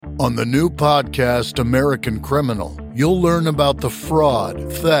On the new podcast, American Criminal, you'll learn about the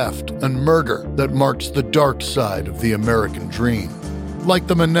fraud, theft, and murder that marks the dark side of the American dream. Like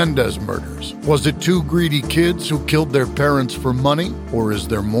the Menendez murders, was it two greedy kids who killed their parents for money, or is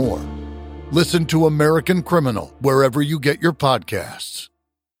there more? Listen to American Criminal wherever you get your podcasts.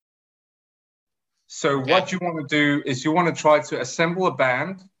 So what you want to do is you want to try to assemble a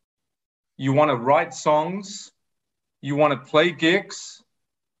band, you want to write songs, you want to play gigs,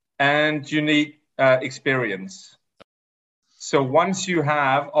 and you need experience. So once you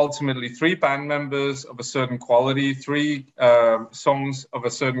have ultimately 3 band members of a certain quality, 3 songs of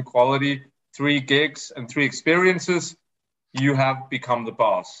a certain quality, 3 gigs and 3 experiences, you have become the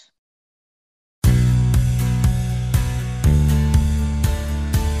boss.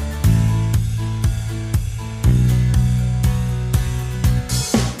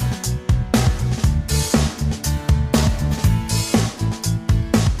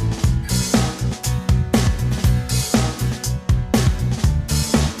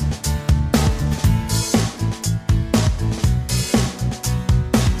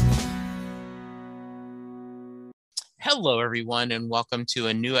 Hello, everyone, and welcome to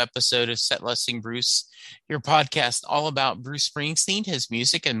a new episode of Set Lusting Bruce, your podcast all about Bruce Springsteen, his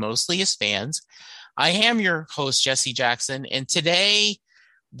music, and mostly his fans. I am your host, Jesse Jackson, and today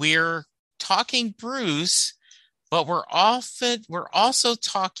we're talking Bruce, but we're also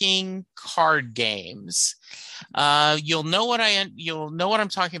talking card games. You'll know what I'm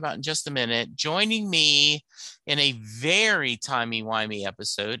talking about in just a minute. Joining me in a very timey-wimey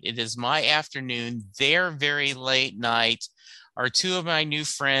episode, it is my afternoon, their very late night, are 2 of my new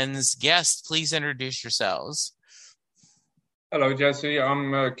friends. Guests, please introduce yourselves. Hello, Jesse.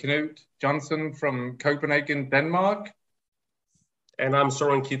 I'm Knut Johnson from Copenhagen, Denmark. And I'm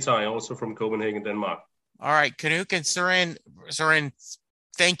Søren Kitai, also from Copenhagen, Denmark. All right, Knut and Søren,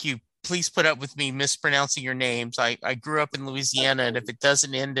 thank you. Please put up with me mispronouncing your names. I grew up in Louisiana, and if it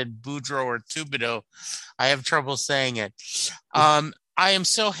doesn't end in Boudreaux or Thibodeau, I have trouble saying it. I am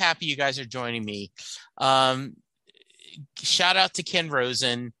so happy you guys are joining me. Shout out to Ken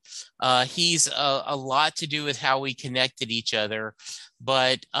Rosen. He's a lot to do with how we connected each other.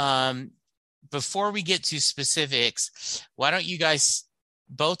 But before we get to specifics, why don't you guys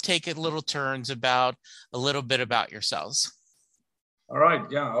both take a little turns about a little bit about yourselves? All right,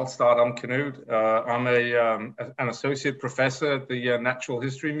 yeah, I'll start. I'm Knut. I'm an associate professor at the Natural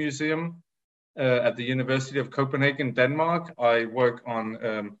History Museum at the University of Copenhagen, Denmark. I work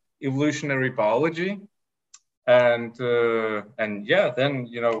on evolutionary biology, and yeah, then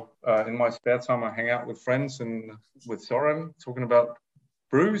in my spare time I hang out with friends and with Søren, talking about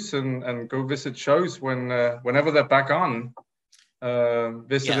Bruce and go visit shows whenever they're back on.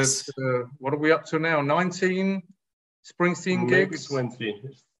 Visited. Yes. What are we up to now? 19 Springsteen gigs. 20.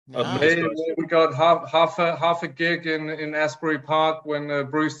 Maybe we got half a gig in Asbury Park when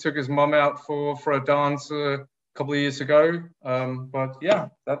Bruce took his mom out for a dance a couple of years ago. But yeah,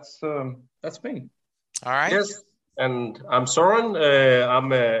 that's me. All right. Yes, and I'm Søren.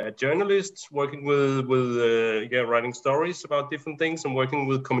 I'm a journalist working with writing stories about different things. I'm working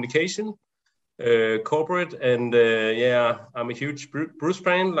with communication, corporate, and I'm a huge Bruce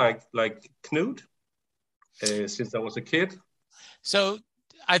fan, like Knut. Since I was a kid. So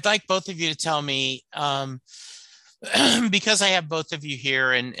I'd like both of you to tell me, because I have both of you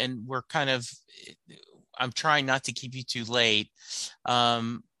here and we're I'm trying not to keep you too late.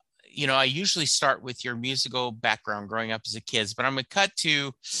 I usually start with your musical background growing up as a kid, but I'm going to cut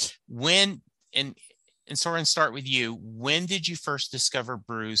to when, and Søren, start with you. When did you first discover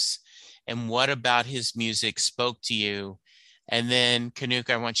Bruce, and what about his music spoke to you? And then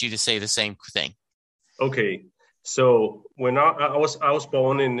Knut, I want you to say the same thing. Okay, so when I was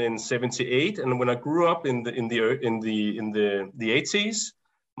born in 78, and when I grew up in the 80s,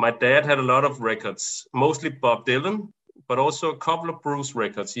 my dad had a lot of records, mostly Bob Dylan, but also a couple of Bruce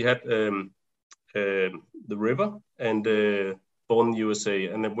records. He had The River and Born in the USA.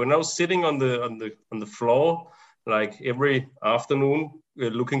 And when I was sitting on the floor, like every afternoon,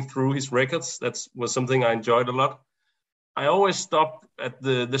 looking through his records, that was something I enjoyed a lot. I always stopped at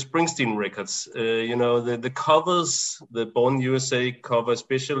the Springsteen records. The covers, the Born USA cover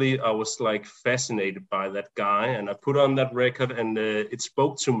especially, I was like fascinated by that guy. And I put on that record and it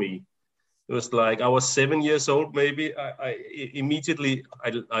spoke to me. It was like I was 7 years old, maybe. I immediately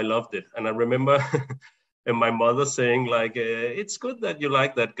loved it. And I remember and my mother saying like, it's good that you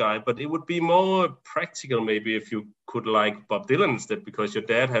like that guy, but it would be more practical maybe if you could like Bob Dylan instead, because your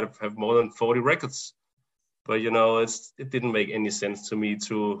dad have more than 40 records. But it didn't make any sense to me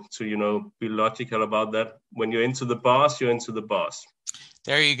to be logical about that. When you're into the boss, you're into the boss.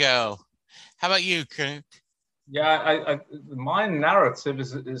 There you go. How about you, Knut? Yeah, my narrative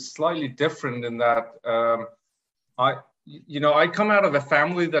is slightly different in that I come out of a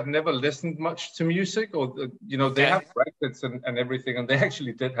family that never listened much to music, or they have records and everything, and they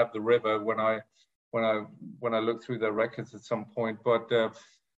actually did have The River when I looked through their records at some point. But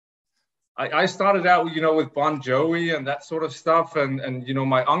I started out, with Bon Jovi and that sort of stuff, and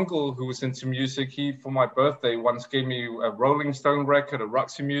my uncle who was into music, he for my birthday once gave me a Rolling Stone record, a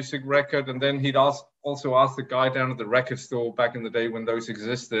Roxy Music record, and then he'd also asked the guy down at the record store back in the day when those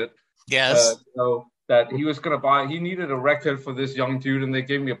existed. Yes. That he was going to buy, he needed a record for this young dude, and they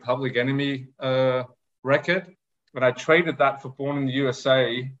gave me a Public Enemy record. And I traded that for Born in the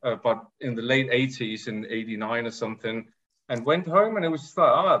USA, but in the late 80s, in 89 or something, and went home, and it was just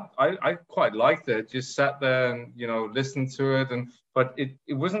like, I quite liked it. Just sat there and, listened to it. But it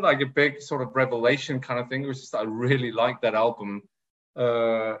wasn't like a big sort of revelation kind of thing. It was just, I really liked that album.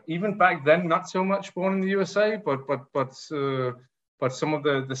 Even back then, not so much Born in the USA, but some of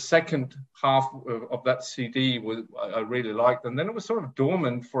the second half of that CD I really liked. And then it was sort of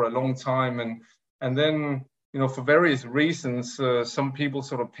dormant for a long time. And then, for various reasons, some people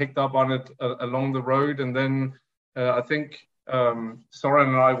sort of picked up on it along the road. And then I think Soren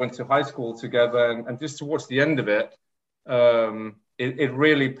and I went to high school together. And just towards the end of it, it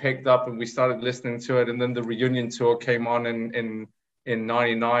really picked up, and we started listening to it. And then the reunion tour came on in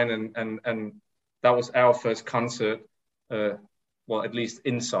 99. And that was our first concert. Well, at least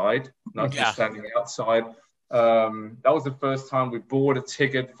inside, not just standing outside. That was the first time we bought a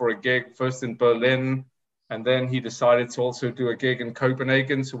ticket for a gig, first in Berlin, and then he decided to also do a gig in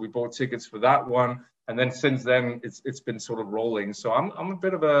Copenhagen, so we bought tickets for that one. And then since then, it's been sort of rolling. So I'm a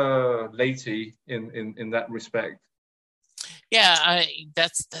bit of a latey in that respect. Yeah,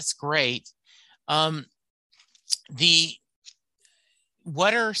 that's great. What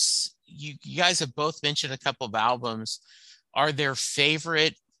are you guys have both mentioned a couple of albums? Are there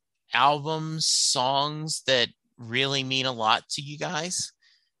favorite albums, songs that really mean a lot to you guys?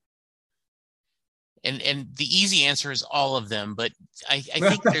 And the easy answer is all of them, but I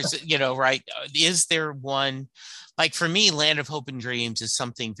think there's, right. Is there one, like for me, Land of Hope and Dreams is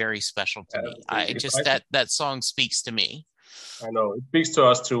something very special to me. That song speaks to me. I know it speaks to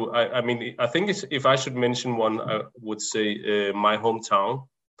us too. I mean, I think if I should mention one, I would say My Hometown.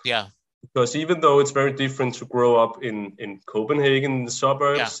 Yeah. Because even though it's very different to grow up in Copenhagen, in the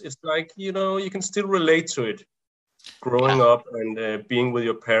suburbs, it's like, you can still relate to it. Growing up and being with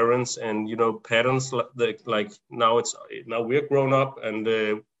your parents and, patterns like now we're grown up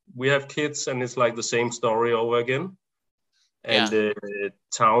and we have kids, and it's like the same story over again. And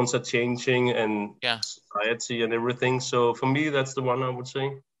towns are changing and society and everything. So for me, that's the one I would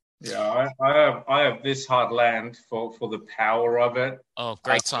say. Yeah, I have This Hard Land for the power of it. Oh,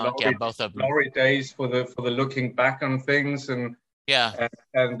 great song! Both of them. Glory Days for the looking back on things, and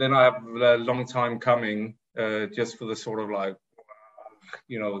then I have A Long Time Coming, just for the sort of like,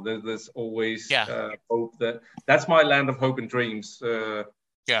 there's always hope. That's my Land of Hope and Dreams. Long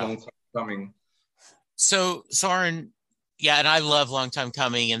Time Coming. So Soren, and I love Long Time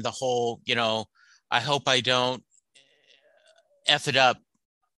Coming, and the whole, I hope I don't F it up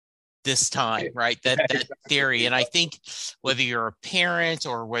this time, right? That theory. And I think whether you're a parent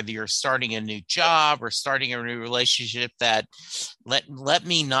or whether you're starting a new job or starting a new relationship, that let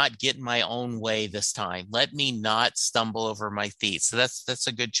me not get in my own way this time. Let me not stumble over my feet. So that's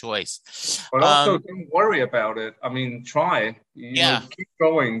a good choice. But also don't worry about it. I mean, try. Keep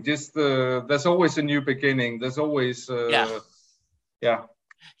going. Just there's always a new beginning. There's always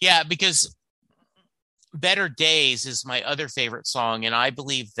because Better Days is my other favorite song, and I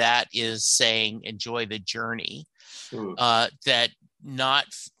believe that is saying enjoy the journey. That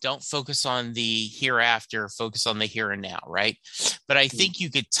don't focus on the hereafter, focus on the here and now, right? But I think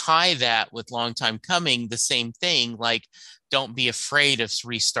you could tie that with Long Time Coming, the same thing, don't be afraid of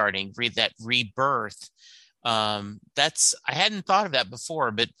restarting, that rebirth. I hadn't thought of that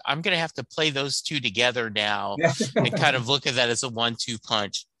before, but I'm going to have to play those two together now and kind of look at that as a 1-2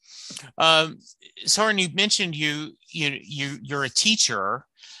 punch. Soren, you mentioned you're a teacher.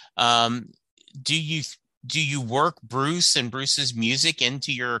 Do you work Bruce and Bruce's music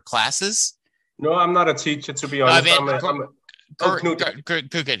into your classes? No, I'm not a teacher, to be honest.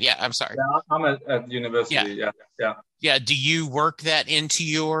 Good. Yeah, I'm sorry. Yeah, I'm at university. Yeah. Do you work that into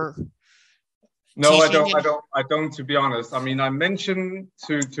your? No, I don't. To be honest, I mean, I mention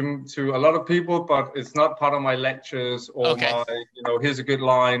to a lot of people, but it's not part of my lectures or my, here's a good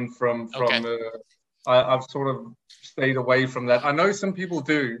line from I've sort of stayed away from that. I know some people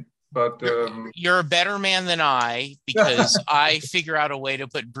do, but you're a better man than I, because I figure out a way to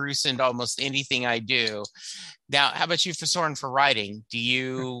put Bruce into almost anything I do. Now, how about you, Soren, for writing? Do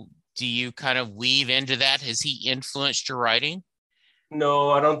you kind of weave into that? Has he influenced your writing?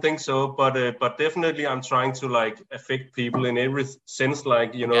 No, I don't think so. But definitely, I'm trying to like affect people in every sense.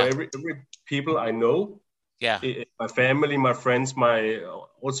 Like every people I know, my family, my friends, my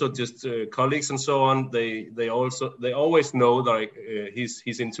also just colleagues and so on. They always know like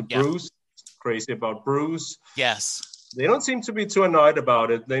he's into Bruce, crazy about Bruce. Yes. They don't seem to be too annoyed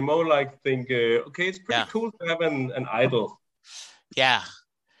about it. They more like think, okay, it's pretty cool to have an idol. Yeah.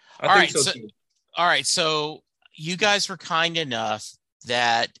 I think so too. All right. So you guys were kind enough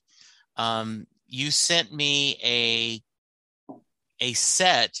that you sent me a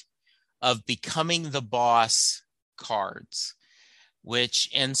set of Becoming the Boss cards,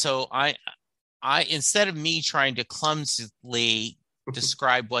 and so I instead of me trying to clumsily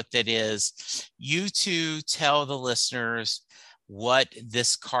describe what that is, you two tell the listeners what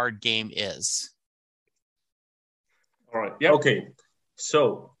this card game is. All right. Yeah. Okay.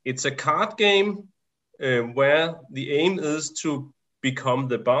 So it's a card game where the aim is to become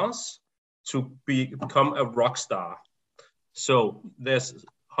the boss, to become a rock star. So there's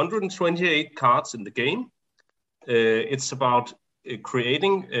 128 cards in the game. It's about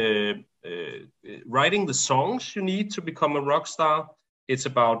creating, writing the songs you need to become a rock star. It's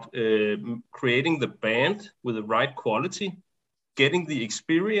about creating the band with the right quality, getting the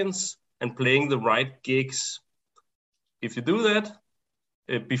experience, and playing the right gigs. If you do that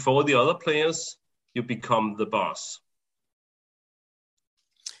before the other players, you become the boss.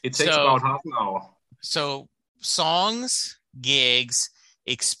 It takes about half an hour. So songs, gigs,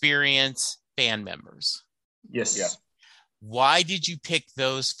 experience, band members. Yes. Yeah. Why did you pick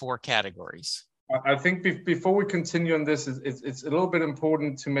those 4 categories? I think before we continue on this, it's a little bit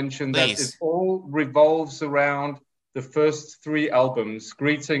important to mention that it all revolves around the first 3 albums,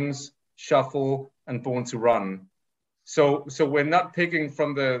 Greetings, Shuffle, and Born to Run. So we're not picking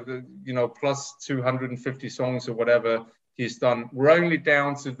from the plus 250 songs or whatever he's done. We're only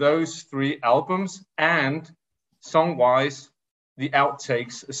down to those 3 albums and song-wise, the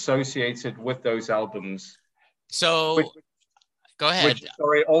outtakes associated with those albums. So go ahead.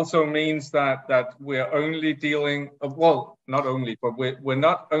 Which also means that we're only dealing, not only, but we're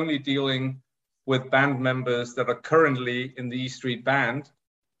not only dealing with band members that are currently in the E Street Band.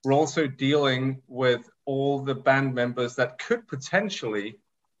 We're also dealing with all the band members that could potentially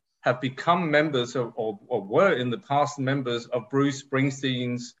have become members of, or were in the past members of Bruce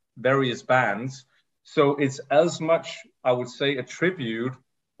Springsteen's various bands. So it's as much, I would say, a tribute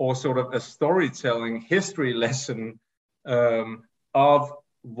or sort of a storytelling history lesson of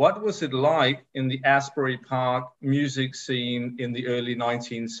what was it like in the Asbury Park music scene in the early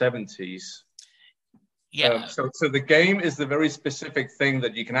 1970s. Yeah. So the game is the very specific thing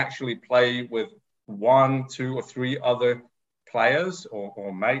that you can actually play with 1, 2, or 3 other players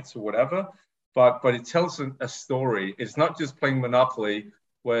or mates or whatever. But it tells a story. It's not just playing Monopoly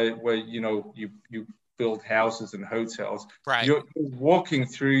where you build houses and hotels. Right. You're walking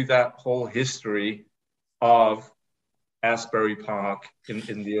through that whole history of Asbury Park in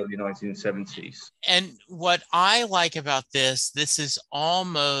the early 1970s. And what I like about this is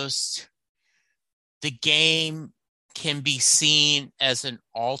almost the game can be seen as an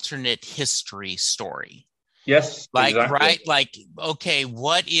alternate history story. Yes. Like, exactly. right? Like, okay,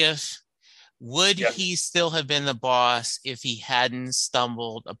 what if, would he still have been the boss if he hadn't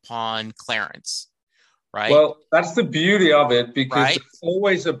stumbled upon Clarence? Right. Well, that's the beauty of it, because there's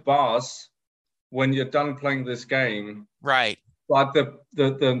always a boss when you're done playing this game. Right. But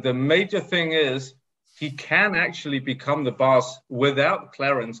the major thing is he can actually become the boss without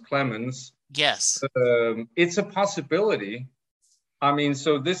Clarence Clemens. Yes. It's a possibility. I mean,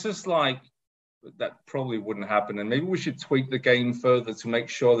 so this is like, that probably wouldn't happen. And maybe we should tweak the game further to make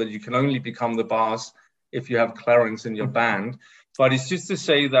sure that you can only become the boss if you have Clarence in your band. But it's just to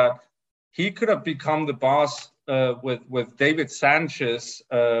say that he could have become the boss with David Sanchez,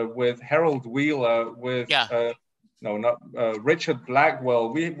 with Harold Wheeler, with Richard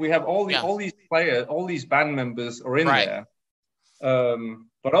Blackwell. We have all these players, all these band members are in there.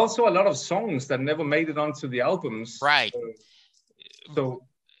 But also a lot of songs that never made it onto the albums. Right. So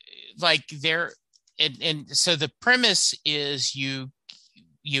like there, and so the premise is you're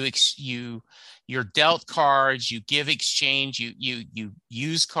dealt cards, you give exchange, you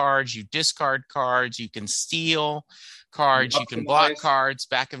use cards, you discard cards, you can steal cards, you can block cards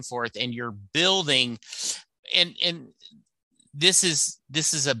back and forth, and you're building. And this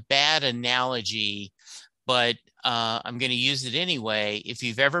is a bad analogy, but I'm going to use it anyway. If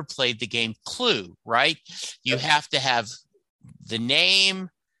you've ever played the game Clue, right? You have to have the name,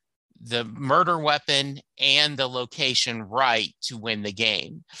 the murder weapon, and the location right to win the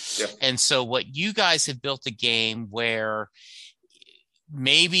game. Yes. And so what you guys have built a game where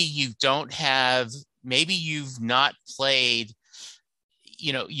maybe you've not played,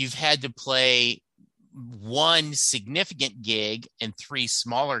 you've had to play one significant gig and 3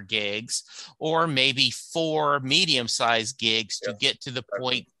 smaller gigs, or maybe 4 medium-sized gigs to get to the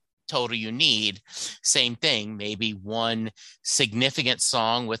point total you need. Same thing, maybe 1 significant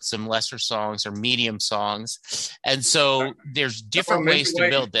song with some lesser songs or medium songs. And so there's different ways to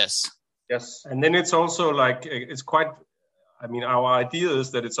build this. Yes. And then it's also like, our idea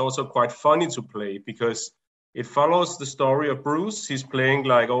is that it's also quite funny to play because it follows the story of Bruce. He's playing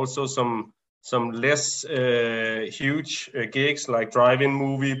like also some less huge gigs like drive-in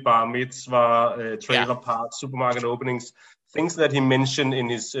movie, bar mitzvah, trailer park, supermarket openings, things that he mentioned in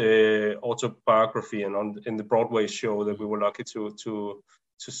his autobiography and in the Broadway show that we were lucky to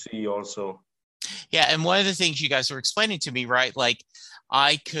see also. Yeah, and one of the things you guys were explaining to me, right? Like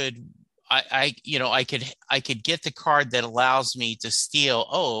I could get the card that allows me to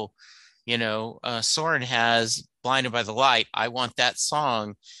steal. Soren has Blinded by the Light. I want that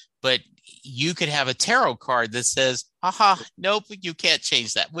song, but you could have a tarot card that says, nope, you can't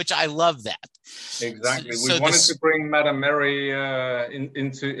change that, which I love that. Exactly. We wanted to bring Madame Mary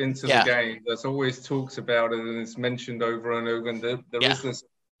into the game. There's always talks about it, and it's mentioned over and over, and there is this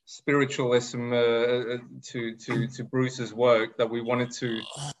spiritualism to Bruce's work that we wanted to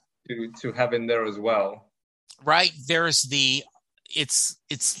have in there as well. Right. There's it's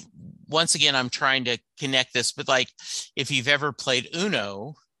once again, I'm trying to connect this, but like if you've ever played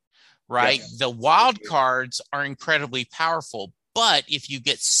Uno, right? Yes. The wild cards are incredibly powerful, but if you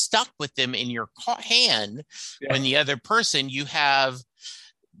get stuck with them in your hand, when the other person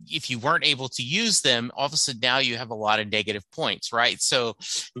if you weren't able to use them, all of a sudden now you have a lot of negative points, right? So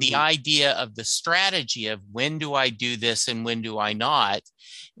the idea of the strategy of when do I do this and when do I not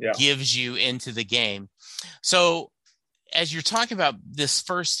gives you into the game. So as you're talking about this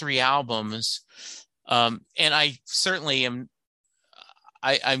first 3 albums, and I certainly am,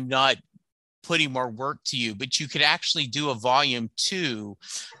 I'm not putting more work to you, but you could actually do a volume 2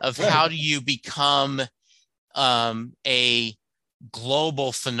 of how do you become a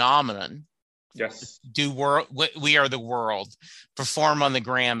global phenomenon. Yes. We Are the World, perform on the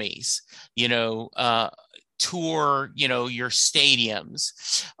Grammys, tour, your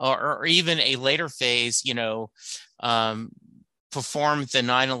stadiums, or even a later phase, perform the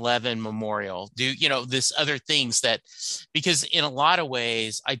 9/11 memorial, do, this other things that, because in a lot of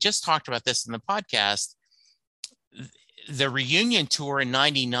ways, I just talked about this in the podcast, the reunion tour in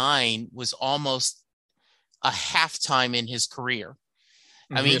 99 was almost a halftime in his career.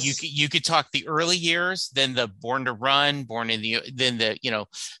 I mean, you could talk the early years, then the Born to Run, then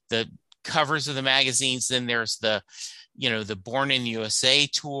the covers of the magazines, then there's the Born in the USA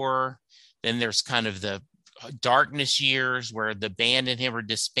tour, then there's kind of the Darkness years where the band and him were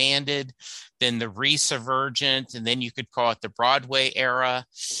disbanded, then the Resurgent, and then you could call it the Broadway era.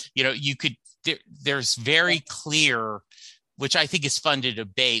 There's very clear, which I think is fun to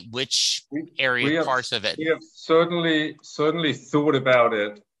debate, which parts of it. We have certainly thought about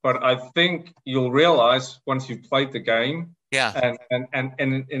it, but I think you'll realize once you've played the game. Yeah.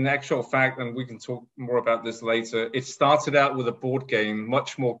 And in actual fact, and we can talk more about this later, it started out with a board game,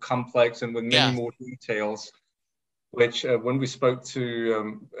 much more complex and with many more details, which when we spoke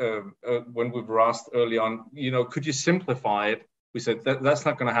to, when we were asked early on, could you simplify it? We said that's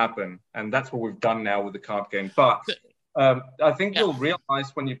not going to happen. And that's what we've done now with the card game. But I think you'll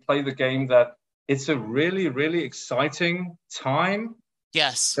realize when you play the game that it's a really, really exciting time.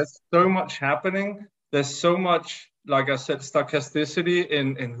 Yes. There's so much happening. There's so much, like I said, stochasticity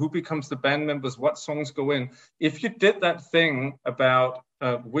in who becomes the band members, what songs go in. If you did that thing about,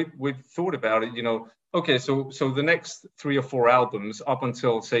 we thought about it, okay, so the next 3 or 4 albums up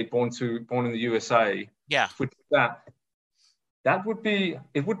until, say, Born in the USA, it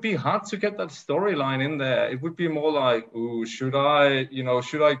would be hard to get that storyline in there. It would be more like, should I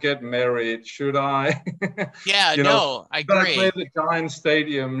get married? Should I? I agree. Should I play the Giant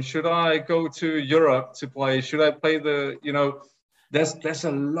Stadium? Should I go to Europe to play? Should I play there's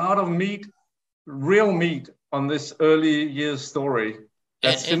a lot of meat, real meat on this early years story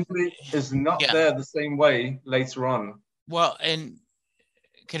that simply is not there the same way later on. Well, and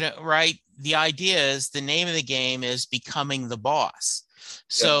the idea is the name of the game is becoming the boss.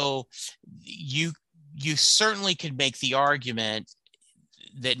 So you you certainly could make the argument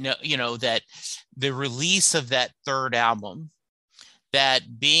that that the release of that third album,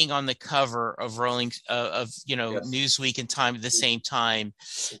 that being on the cover of Newsweek and Time at the same time,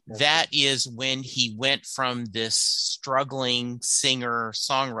 that is when he went from this struggling singer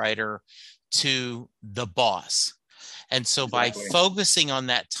songwriter to the boss. And so by focusing on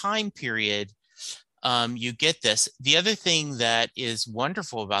that time period, you get this. The other thing that is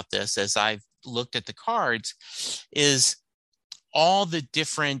wonderful about this, as I've looked at the cards, is all the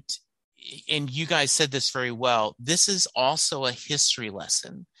different, and you guys said this very well, this is also a history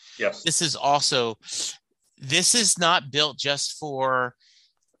lesson. Yes. This is not built just for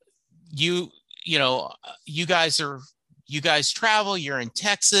you guys travel, you're in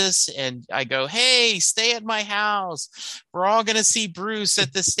Texas, and I go, hey, stay at my house. We're all going to see Bruce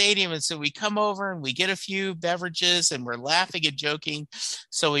at the stadium. And so we come over and we get a few beverages and we're laughing and joking.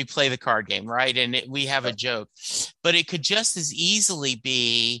 So we play the card game, right? And we have a joke. But it could just as easily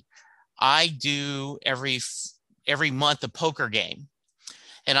be, I do every month a poker game.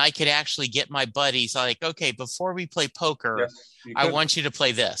 And I could actually get my buddies like, okay, before we play poker, I want you to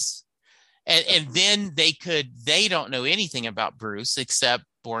play this. And then they don't know anything about Bruce except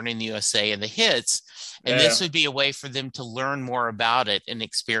Born in the USA and the hits. And this would be a way for them to learn more about it and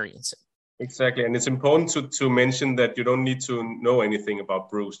experience it. Exactly. And it's important to mention that you don't need to know anything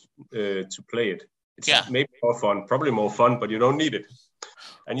about Bruce to play it. It's maybe more fun, probably more fun, but you don't need it.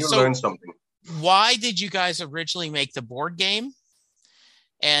 And you'll learn something. Why did you guys originally make the board game?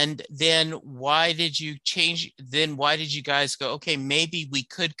 And then why did you change? Then why did you guys go, okay, maybe we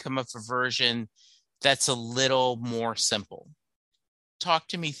could come up with a version that's a little more simple? Talk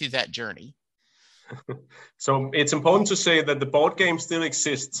to me through that journey. So it's important to say that the board game still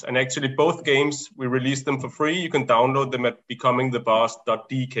exists. And actually both games, we released them for free. You can download them at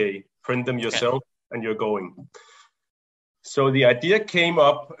becomingtheboss.dk, print them yourself, and you're going. So the idea came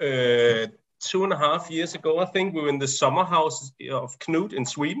up 2.5 years ago, I think. We were in the summer house of Knut in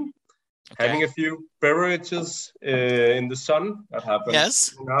Sweden, having a few beverages in the sun. That happened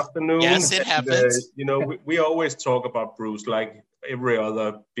in the afternoon. Yes, it happens. We always talk about Bruce like every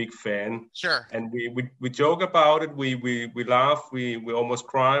other big fan. Sure. And we joke about it. We laugh. We almost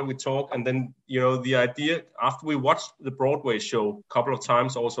cry. We talk. And then, the idea, after we watched the Broadway show a couple of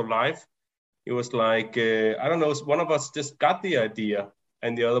times also live, it was like, I don't know, one of us just got the idea.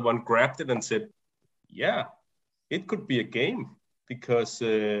 And the other one grabbed it and said, yeah, it could be a game because,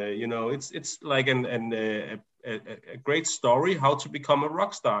 it's like a great story, how to become a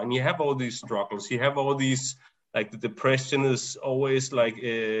rock star. And you have all these struggles. You have all these, like the depression is always like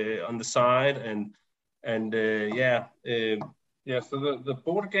on the side. So the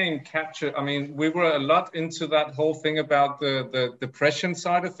board game capture, I mean, we were a lot into that whole thing about the depression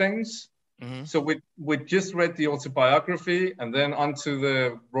side of things. Mm-hmm. So we just read the autobiography and then onto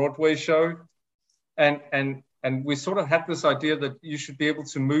the Broadway show, and we sort of had this idea that you should be able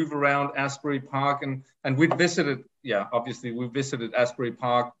to move around Asbury Park, and we'd visited, obviously we visited Asbury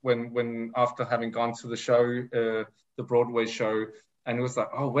Park when after having gone to the show, the Broadway show, and it was like,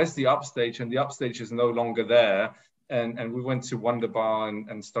 oh, where's the upstage? And the upstage is no longer there. And we went to Wonder Bar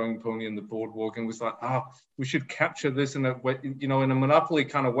and Stone Pony and the Boardwalk, and was like, we should capture this in a way, in a Monopoly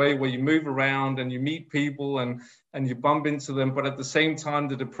kind of way where you move around and you meet people and you bump into them, but at the same time,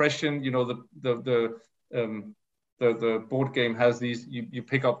 the depression, the board game has these, you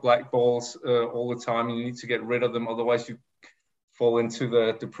pick up black balls all the time, and you need to get rid of them, otherwise you fall into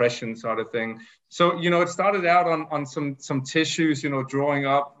the depression side of thing. So it started out on some tissues, drawing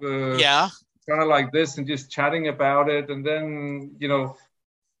up. Kind of like this and just chatting about it, and then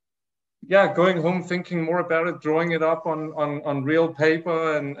going home thinking more about it, drawing it up on real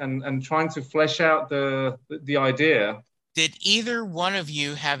paper and trying to flesh out the idea. Did either one of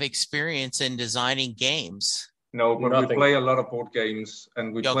you have experience in designing games? No, but we play a lot of board games,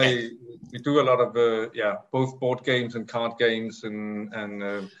 and we do a lot of both board games and card games,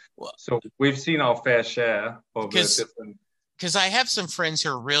 and so we've seen our fair share of different. Because I have some friends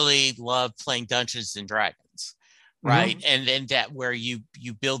who really love playing Dungeons and Dragons, right? Mm-hmm. And that where you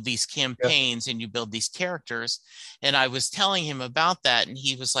build these campaigns and you build these characters. And I was telling him about that, and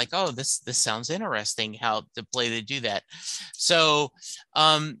he was like, "Oh, this sounds interesting. How to play to do that." So,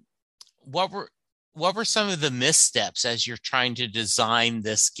 what were some of the missteps as you're trying to design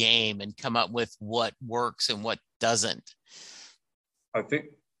this game and come up with what works and what doesn't? I think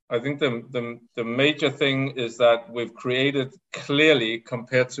the major thing is that we've created, clearly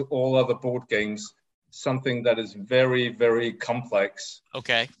compared to all other board games, something that is very, very complex.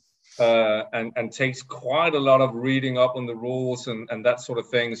 Okay. And takes quite a lot of reading up on the rules and that sort of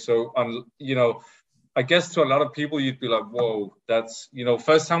thing. So, I guess to a lot of people, you'd be like, whoa, that's,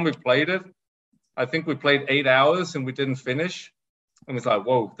 first time we played it, I think we played 8 hours and we didn't finish. And it's like,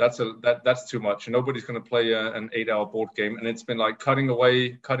 whoa, that's too much. Nobody's going to play an 8-hour board game. And it's been like cutting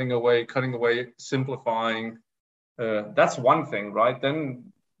away, simplifying. That's one thing, right?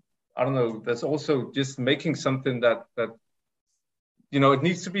 Then, I don't know, there's also just making something that it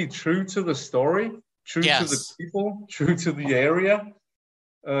needs to be true to the story, true to the people, true to the area.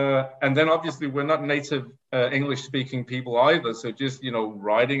 And then obviously we're not native English speaking people either. So just,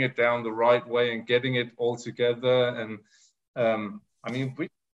 writing it down the right way and getting it all together. And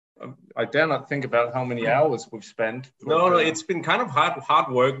I dare not think about how many hours we've spent. No, it's been kind of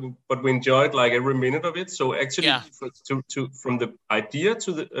hard work, but we enjoyed like every minute of it. So actually, from the idea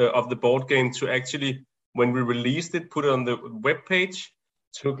to the of the board game to actually when we released it, put it on the webpage,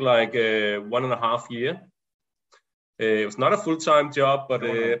 took like 1.5 years. It was not a full-time job, but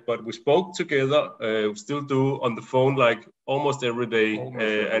we spoke together. We still do on the phone like almost every day,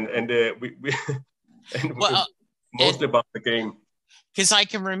 we mostly about the game. Because I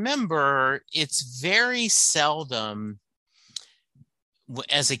can remember it's very seldom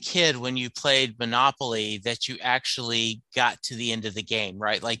as a kid when you played Monopoly that you actually got to the end of the game,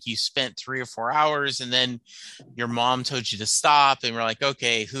 right? Like you spent 3 or 4 hours and then your mom told you to stop and we're like,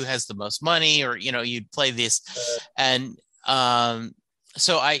 okay, who has the most money? Or, you'd play this. And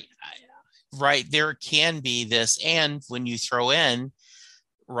so right, there can be this. And when you throw in,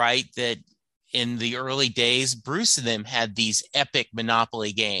 right, that in the early days, Bruce and them had these epic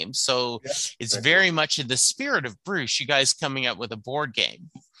Monopoly games. So it's very much in the spirit of Bruce, you guys coming up with a board game.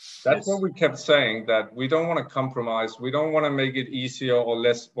 That's what we kept saying, that we don't want to compromise. We don't want to make it easier or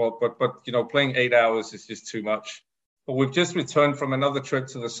less, but playing 8 hours is just too much. But we've just returned from another trip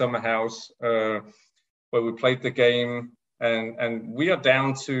to the summer house where we played the game and we are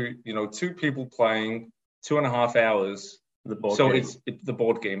down to, 2 people playing 2.5 hours. It's the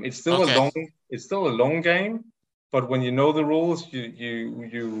board game. It's still a long game, but when you know the rules,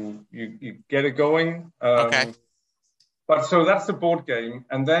 you get it going. But so that's the board game,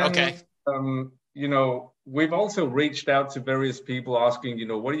 and then we've also reached out to various people asking,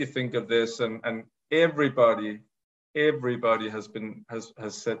 what do you think of this? And everybody has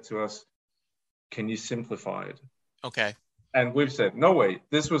said to us, can you simplify it? Okay. And we've said, no way.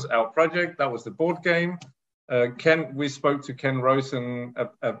 This was our project. That was the board game. We spoke to Ken Rosen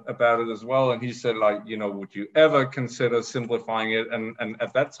about it as well, and he said, would you ever consider simplifying it? And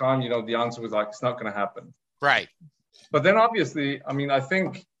at that time, the answer was like, it's not going to happen. Right. But then obviously, I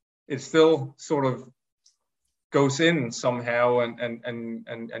think it still sort of goes in somehow,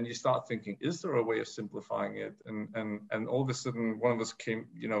 and you start thinking, is there a way of simplifying it? And all of a sudden, one of us came,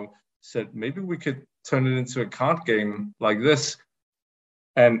 said, maybe we could turn it into a card game like this.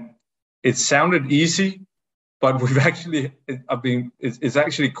 And it sounded easy, but we've actually, it's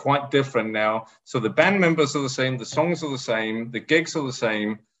actually quite different now. So the band members are the same, the songs are the same, the gigs are the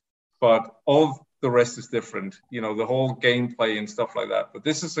same, but all the rest is different. The whole gameplay and stuff like that. But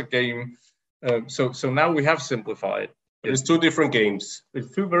this is a game. So now we have simplified. There's 2 different games.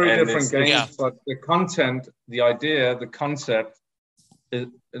 It's 2 very different games, but the content, the idea, the concept, the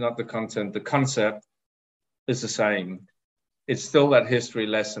concept is the same. It's still that history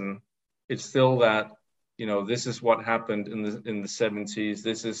lesson. It's still that, this is what happened in the 70s.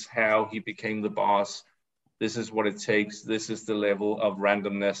 This is how he became the boss. This is what it takes. This is the level of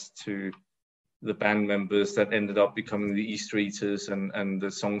randomness to the band members that ended up becoming the E Streeters and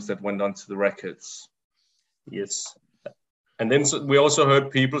the songs that went onto the records. Yes. And then we also heard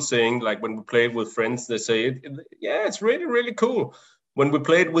people saying, like when we played with friends, they say, it's really, really cool when we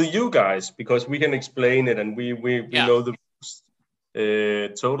played with you guys, because we can explain it and we know the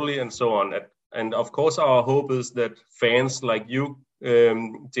totally and so on. And of course, our hope is that fans like you,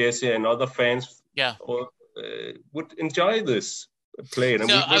 Jesse, and other fans would enjoy this play. And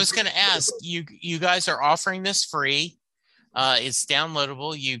I was going to ask, you guys are offering this free. It's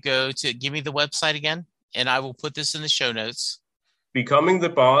downloadable. You go to, give me the website again, and I will put this in the show notes.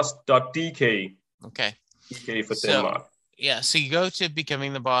 becomingtheboss.dk. Okay. DK for Denmark. Yeah, so you go to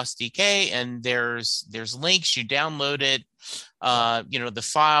Becoming the Boss DK, and there's links. You download it, the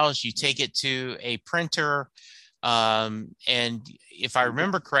files. You take it to a printer, and if I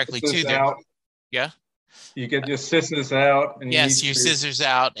remember correctly, you get your scissors out. And your scissors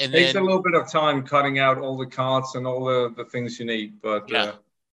out, and it takes a little bit of time cutting out all the cards and all the things you need, but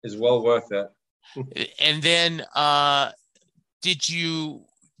it's well worth it. And then, did you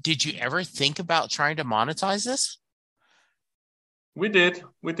ever think about trying to monetize this? We did.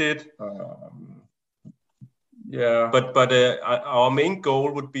 Yeah. But our main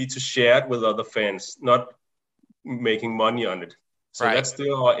goal would be to share it with other fans, not making money on it. So Right. that's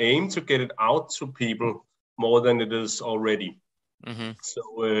still our aim, to get it out to people more than it is already. Mm-hmm.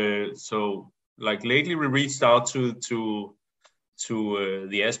 So like lately we reached out to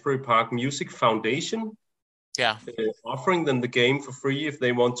the Asbury Park Music Foundation, Yeah. offering them the game for free if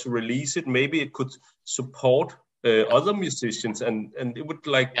they want to release it. Maybe it could support other musicians, and it would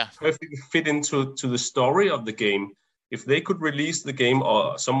perfectly fit into the story of the game. If they could release the game,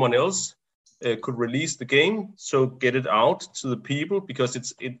 or someone else could release the game, so get it out to the people, because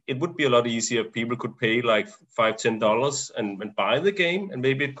it would be a lot easier if people could pay like $5-10 and buy the game, and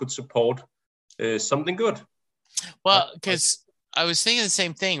maybe it could support something good. Well, because I was thinking the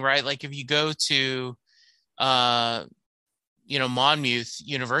same thing, right? Like if you go to Monmouth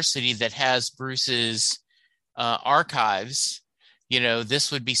University that has Bruce's archives,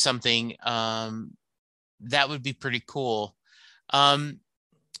 this would be something that would be pretty cool.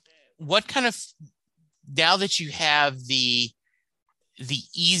 What kind of, now that you have the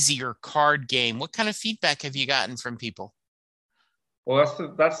easier card game, what kind of feedback have you gotten from people? Well,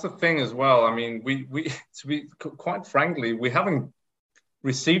 that's the thing as well. I mean, we to be quite frankly, we haven't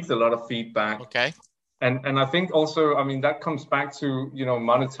received a lot of feedback. Okay. And I think also, I mean, that comes back to,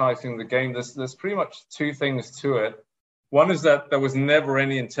 monetizing the game. There's pretty much two things to it. One is that there was never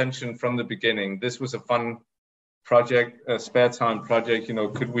any intention from the beginning. This was a fun project, a spare time project.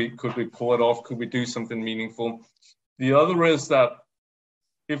 Could we pull it off? Could we do something meaningful? The other is that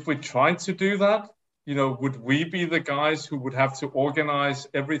if we tried to do that, would we be the guys who would have to organize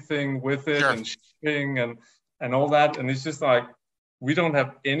everything with it, sure, and shipping and all that? And it's just like, we don't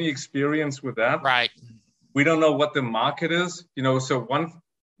have any experience with that. Right. We don't know what the market is. So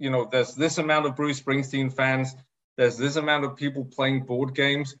there's this amount of Bruce Springsteen fans. There's this amount of people playing board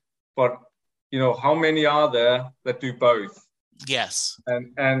games. But, how many are there that do both? Yes.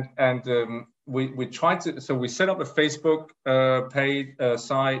 And we tried to, so we set up a Facebook page,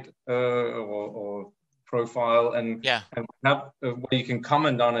 site or profile, and have where you can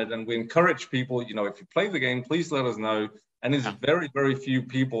comment on it. And we encourage people, if you play the game, please let us know. And there's very, very few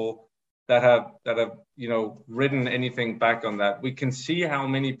people that have written anything back on that. We can see how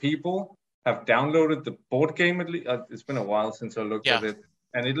many people have downloaded the board game. At least it's been a while since I looked at it,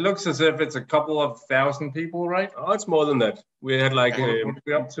 and it looks as if it's a couple of thousand people, right? Oh, it's more than that. We had like what are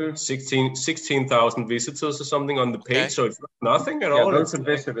we up to? 16,000 visitors or something on the page, so it's nothing at all. Those are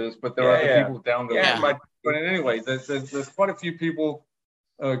visitors, but there are the people downloading. But anyway, there's quite a few people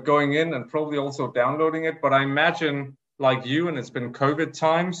going in and probably also downloading it. But I imagine, like you, and it's been COVID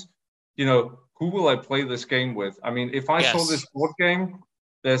times, who will I play this game with? I mean, if I saw this board game,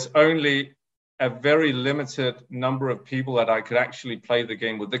 there's only a very limited number of people that I could actually play the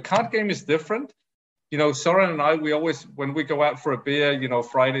game with. The card game is different. Soren and I, we always, when we go out for a beer,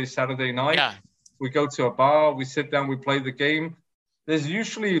 Friday, Saturday night, we go to a bar, we sit down, we play the game. There's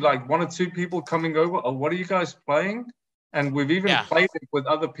usually like one or two people coming over. Oh, what are you guys playing? And we've even played it with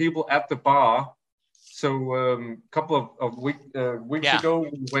other people at the bar. So a couple of weeks ago,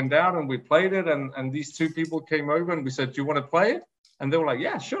 we went out and we played it, and these two people came over and we said, do you want to play it? And they were like,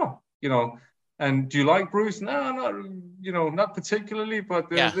 yeah, sure. And do you like Bruce? No, not particularly, but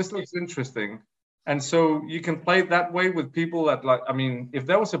this looks interesting. And so you can play it that way with people that like, I mean, if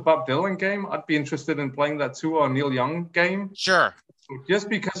there was a Bob Dylan game, I'd be interested in playing that too, or a Neil Young game. Sure. Just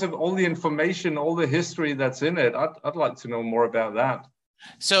because of all the information, all the history that's in it, I'd like to know more about that.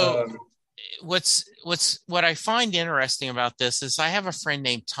 So what I find interesting about this is I have a friend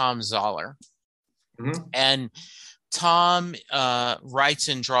named Tom Zoller, and Tom writes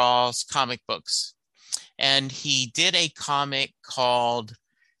and draws comic books, and he did a comic called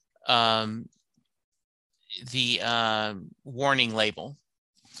the Warning Label,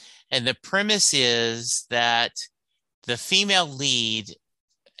 and the premise is that the female lead,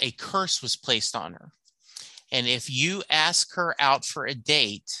 a curse was placed on her, and if you ask her out for a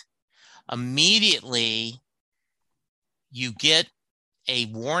date, immediately you get a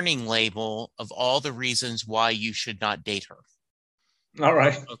warning label of all the reasons why you should not date her. All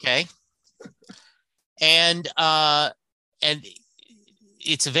right. Okay. And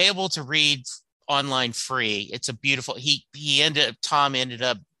it's available to read online free. It's a beautiful, Tom ended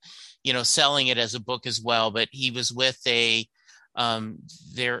up, selling it as a book as well, but he was with there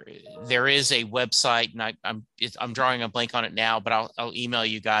is a website, and I'm drawing a blank on it now, but I'll email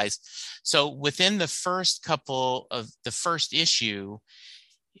you guys. So within the first issue,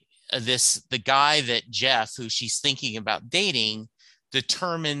 the guy that Jeff, who she's thinking about dating,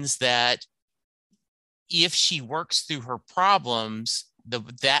 determines that if she works through her problems,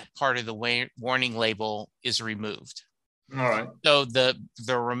 that part of the warning label is removed. All right. So the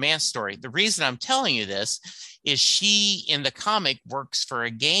romance story, the reason I'm telling you this is she in the comic works for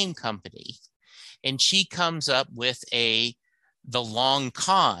a game company, and she comes up with the Long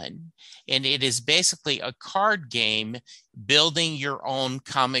Con, and it is basically a card game building your own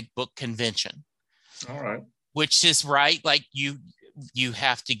comic book convention. All right. Which is right, like you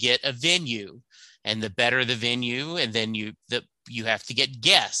have to get a venue, and the better the venue, and then you have to get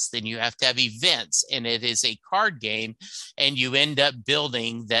guests, then you have to have events, and it is a card game, and you end up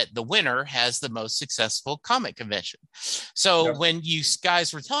building that the winner has the most successful comic convention. So when you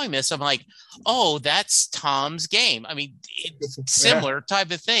guys were telling this, I'm like, oh, that's Tom's game. I mean, it's similar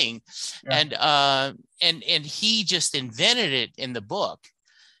type of thing. Yeah. And he just invented it in the book.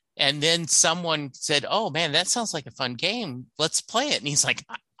 And then someone said, oh man, that sounds like a fun game. Let's play it. And he's like,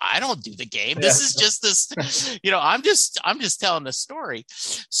 I don't do the game. This is just this, I'm just telling the story.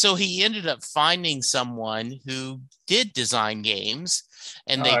 So he ended up finding someone who did design games,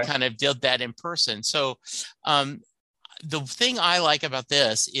 and they kind of did that in person. So the thing I like about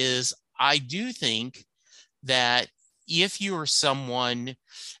this is I do think that if you are someone,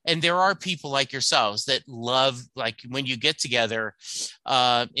 and there are people like yourselves that love, like when you get together,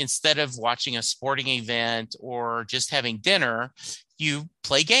 instead of watching a sporting event or just having dinner, you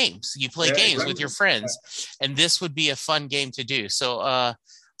play games. You play games with your friends, and this would be a fun game to do. So I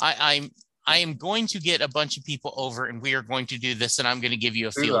am going to get a bunch of people over, and we are going to do this, and I'm going to give you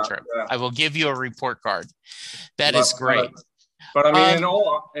a field trip. Yeah. I will give you a report card. That is great. But I mean,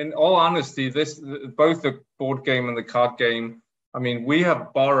 in all honesty, both the board game and the card game, I mean, we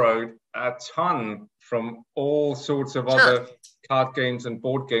have borrowed a ton from all sorts of other card games and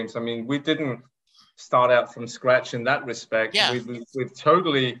board games. I mean, we didn't start out from scratch in that respect. Yeah. We've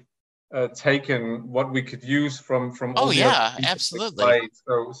totally taken what we could use from all the other absolutely.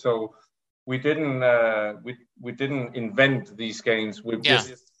 So we didn't invent these games. We've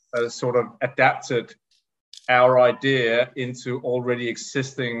just sort of adapted our idea into already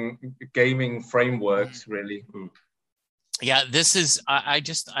existing gaming frameworks, really. Yeah, this is, I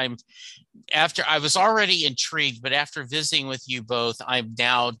was already intrigued, but after visiting with you both, I'm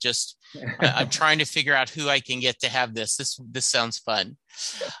now just, I'm trying to figure out who I can get to have this. This sounds fun.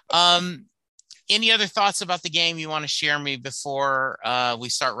 Any other thoughts about the game you want to share me before we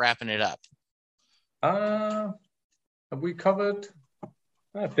start wrapping it up? Have we covered?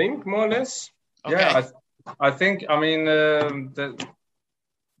 I think more or less. Okay. Yeah, I think, I mean, the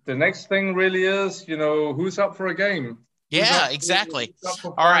next thing really is, who's up for a game? Yeah, exactly.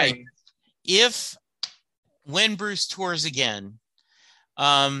 All right. When Bruce tours again,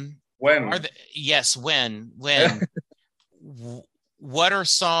 when? When? What are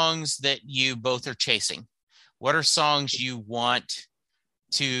songs that you both are chasing? What are songs you want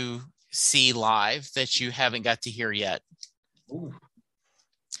to see live that you haven't got to hear yet? Ooh.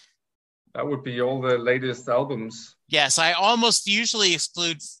 That would be all the latest albums. Yes, I almost usually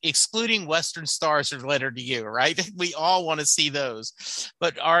excluding Western Stars or Letter to You, right? We all want to see those.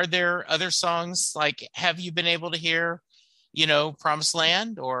 But are there other songs, like, have you been able to hear, Promised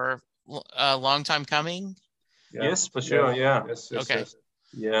Land or Long Time Coming? Yeah. Yes, for sure, yeah. Yes, okay. Yes.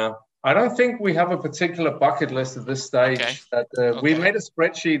 Yeah. I don't think we have a particular bucket list at this stage. Okay. We made a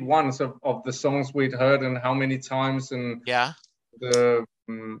spreadsheet once of the songs we'd heard and how many times. And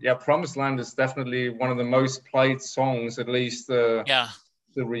Promised Land is definitely one of the most played songs, at least the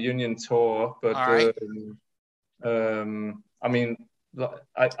reunion tour. But I mean,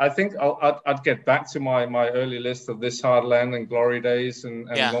 I think I'd get back to my early list of This Hard Land and Glory Days and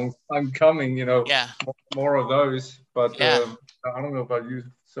Long Time Coming. More of those. But I don't know about you,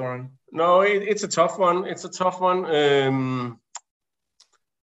 Søren. No, it's a tough one.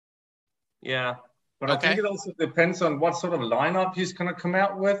 Yeah. But I think it also depends on what sort of lineup he's going to come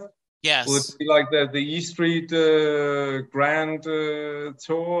out with. Yes. Will it be like the E Street Grand Tour?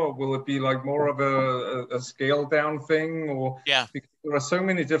 Or will it be like more of a scaled down thing? Or because there are so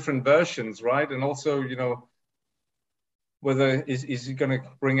many different versions, right? And also, whether is he going to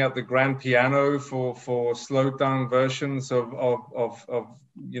bring out the grand piano for slowed down versions of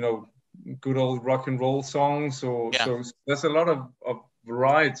good old rock and roll songs? Or so there's a lot of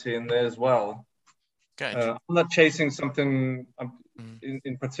variety in there as well. I'm not chasing something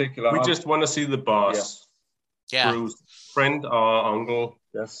in particular. We just want to see the boss. Yeah. Bruce, friend or uncle.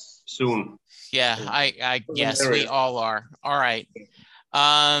 Yes. Soon. Yeah, I guess we all are. All right.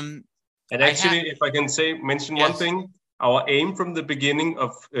 And actually, if I can mention one thing, our aim from the beginning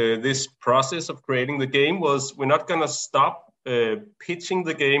of this process of creating the game was we're not going to stop pitching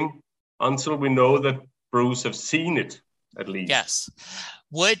the game until we know that Bruce have seen it. at least. Yes.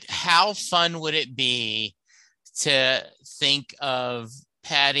 How fun would it be to think of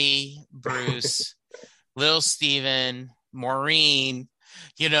Patty, Bruce, Little Steven, Maureen,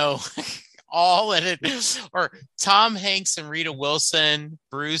 all in it, or Tom Hanks and Rita Wilson,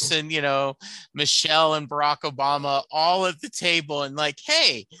 Bruce and, Michelle and Barack Obama, all at the table and like,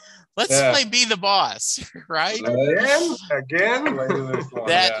 hey, let's play Be the Boss, right? Again.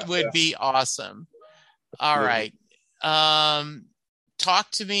 That would be awesome. All right.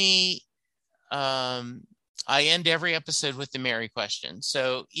 Talk to me. I end every episode with the Mary question.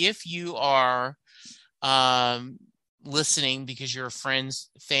 So if you are listening because you're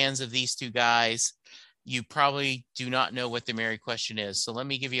fans of these two guys, you probably do not know what the Mary question is. So let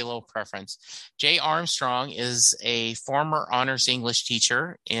me give you a little preference. Jay Armstrong is a former honors English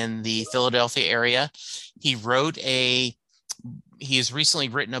teacher in the Philadelphia area. He has recently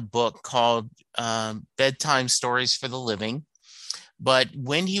written a book called Bedtime Stories for the Living. But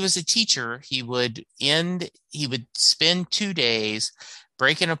when he was a teacher, he would spend 2 days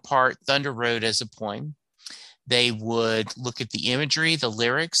breaking apart Thunder Road as a poem. They would look at the imagery, the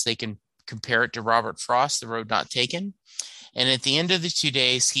lyrics. They can compare it to Robert Frost, The Road Not Taken. And at the end of the 2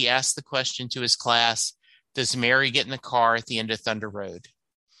 days, he asked the question to his class, does Mary get in the car at the end of Thunder Road?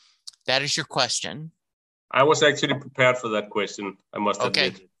 That is your question. I was actually prepared for that question, I must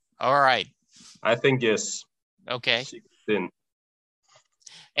admit. Okay. All right. I think yes. Okay. She gets in.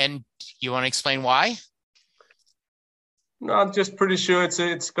 And you want to explain why? No, I'm just pretty sure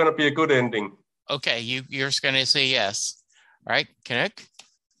it's going to be a good ending. Okay, you're just going to say yes. All right, Canuck?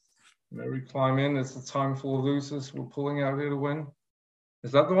 Mary climb in. It's the time for the losers. We're pulling out here to win.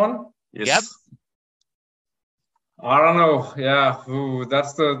 Is that the one? Yes. Yep. I don't know. Yeah. Ooh,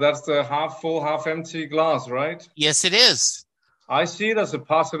 that's the half full, half empty glass, right? Yes, it is. I see it as a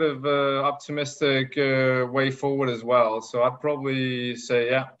positive, optimistic way forward as well. So I'd probably say,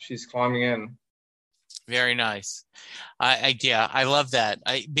 yeah, she's climbing in. Very nice. I love that.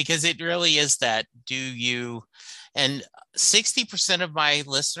 Because it really is that. And 60% of my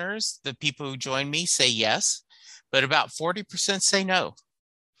listeners, the people who join me, say yes, but about 40% say no.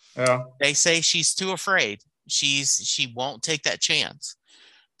 Yeah. They say she's too afraid. She won't take that chance.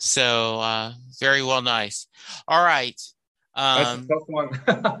 So very well, nice. All right. That's a tough one.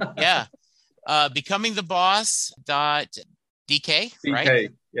 Yeah. BecomingTheBoss.dk, right?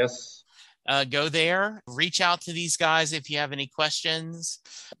 DK, yes. Go there, reach out to these guys if you have any questions.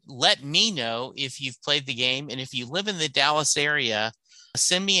 Let me know if you've played the game. And if you live in the Dallas area,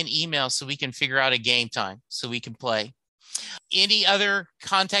 send me an email so we can figure out a game time so we can play. Any other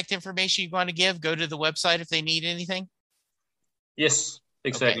contact information you want to give? Go to the website if they need anything. Yes,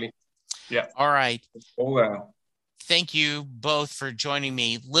 exactly. Okay. Yeah. All right. Oh, wow. Thank you both for joining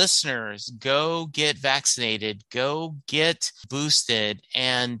me. Listeners, go get vaccinated, go get boosted.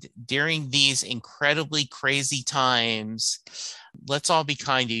 And during these incredibly crazy times, let's all be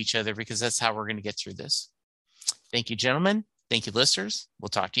kind to each other because that's how we're going to get through this. Thank you, gentlemen. Thank you, listeners. We'll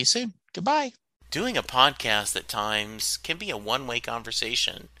talk to you soon. Goodbye. Doing a podcast at times can be a one-way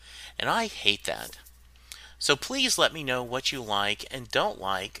conversation, and I hate that. So please let me know what you like and don't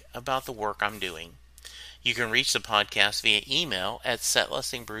like about the work I'm doing. You can reach the podcast via email at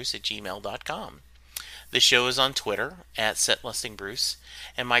setlistingbruce@gmail.com. The show is on Twitter at setlistingbruce,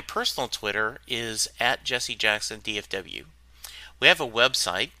 and my personal Twitter is at jessejacksondfw. We have a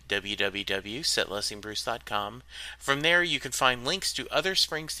website, www.setlistingbruce.com. From there, you can find links to other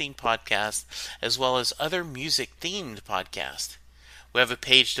Springsteen podcasts as well as other music-themed podcasts. We have a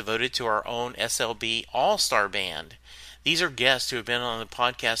page devoted to our own SLB All-Star Band. These are guests who have been on the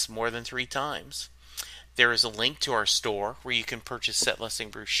podcast more than 3 times. There is a link to our store where you can purchase Set Listing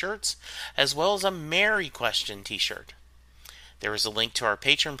Bruce shirts as well as a Mary Question t-shirt. There is a link to our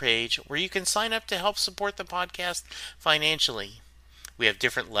Patreon page where you can sign up to help support the podcast financially. We have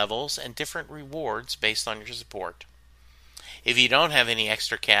different levels and different rewards based on your support. If you don't have any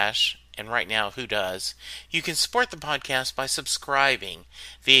extra cash, and right now who does, you can support the podcast by subscribing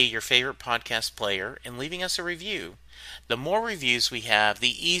via your favorite podcast player and leaving us a review. The more reviews we have,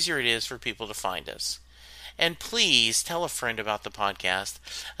 the easier it is for people to find us. And please tell a friend about the podcast,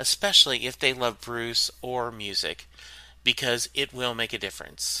 especially if they love Bruce or music, because it will make a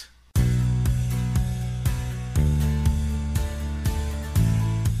difference.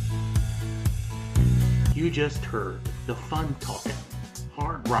 You just heard the fun talking,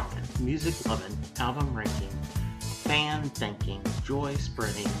 hard rocking, music loving, album ranking, fan thinking, joy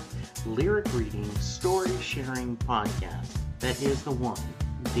spreading, lyric reading, story sharing podcast that is the one,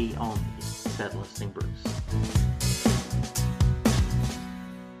 the only Set Listing Bruce.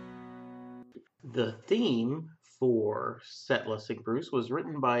 The theme for Set Listing Bruce was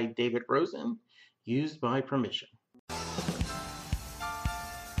written by David Rosen, used by permission.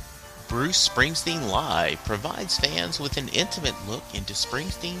 Bruce Springsteen Live provides fans with an intimate look into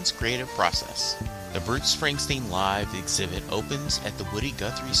Springsteen's creative process. The Bruce Springsteen Live exhibit opens at the Woody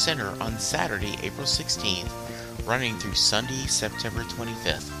Guthrie Center on Saturday, April 16th, running through Sunday, September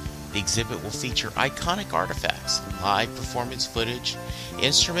 25th. The exhibit will feature iconic artifacts, live performance footage,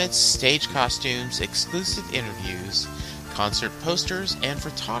 instruments, stage costumes, exclusive interviews, concert posters, and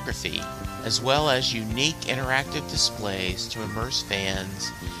photography, as well as unique interactive displays to immerse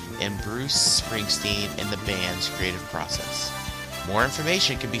fans in Bruce Springsteen and the band's creative process. More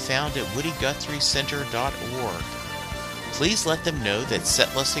information can be found at woodyguthrieCenter.org. Please let them know that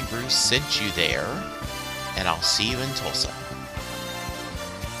Set Listing Bruce sent you there, and I'll see you in Tulsa.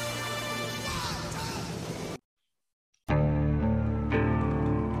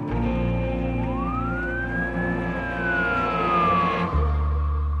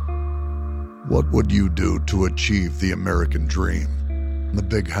 What would you do to achieve the American dream? The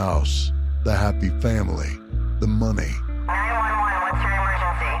big house, the happy family, the money. 911, what's your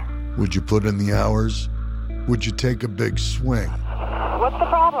emergency? Would you put in the hours? Would you take a big swing? What's the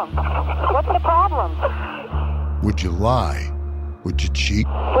problem? What's the problem? Would you lie? Would you cheat?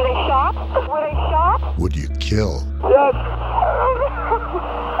 Were they shot? Were they shot? Would you kill? Yes.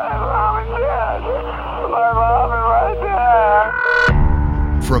 My mom is dead. My mom is right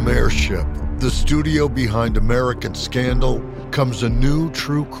there. From Airship, the studio behind American Scandal, comes a new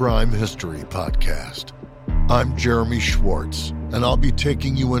true crime history podcast. I'm Jeremy Schwartz, and I'll be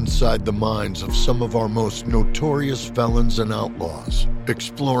taking you inside the minds of some of our most notorious felons and outlaws,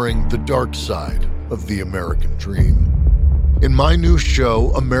 exploring the dark side of the American dream. In my new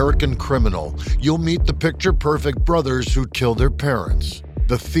show, American Criminal, you'll meet the picture-perfect brothers who killed their parents,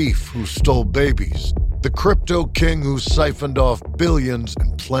 the thief who stole babies, the crypto king who siphoned off billions,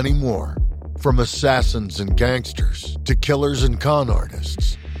 and plenty more. From assassins and gangsters to killers and con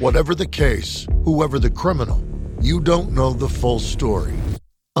artists. Whatever the case, whoever the criminal, you don't know the full story.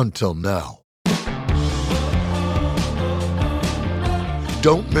 Until now.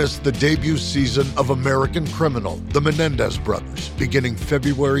 Don't miss the debut season of American Criminal, The Menendez Brothers, beginning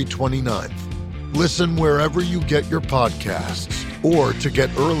February 29th. Listen wherever you get your podcasts, or to get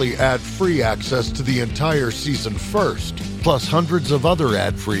early ad-free access to the entire season first, plus hundreds of other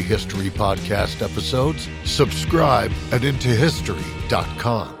ad-free history podcast episodes, subscribe at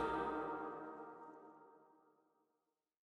IntoHistory.com.